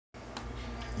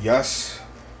Yes,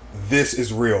 this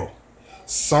is real.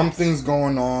 Something's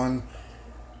going on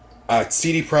at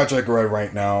CD Projekt Red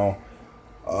right now.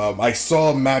 I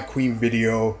saw a Mad Queen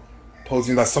video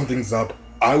posting that something's up.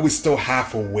 I was still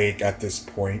half awake at this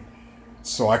point,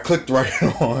 so I clicked right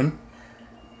on.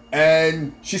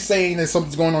 And she's saying that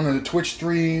something's going on in the Twitch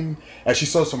stream, and she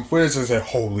saw some footage and said,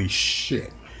 "Holy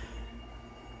shit!"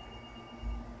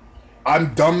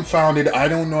 I'm dumbfounded. I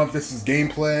don't know if this is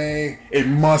gameplay. It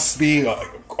must be.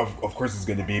 Of course, it's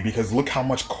gonna be, because look how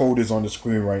much code is on the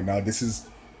screen right now. This is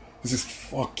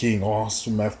fucking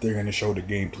awesome. If they're gonna show the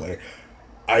gameplay,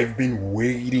 I've been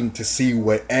waiting to see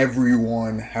what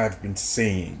everyone has been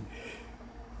saying,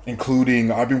 including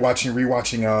I've been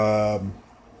rewatching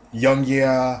Young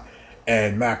Yeah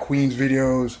and Matt Queen's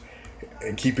videos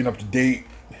and keeping up to date.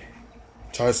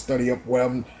 Try to study up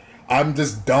well. I'm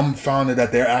just dumbfounded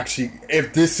that they're actually,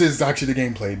 if this is actually the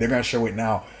gameplay, they're gonna show it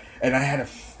now. And I had a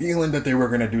feeling that they were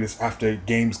gonna do this after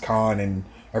Gamescom and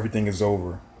everything is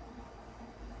over.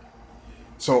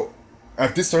 So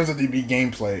if this turns out to be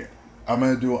gameplay, I'm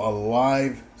gonna do a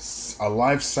live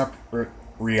separate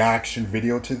reaction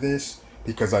video to this,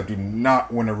 because I do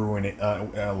not want to ruin it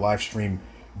a live stream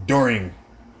during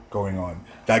going on.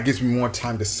 That gives me more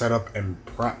time to set up and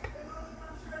prep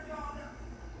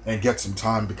and get some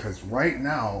time, because right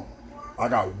now I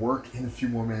got work in a few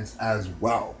more minutes as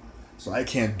well, so I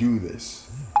can't do this.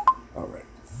 All right,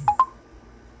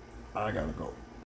 I gotta go.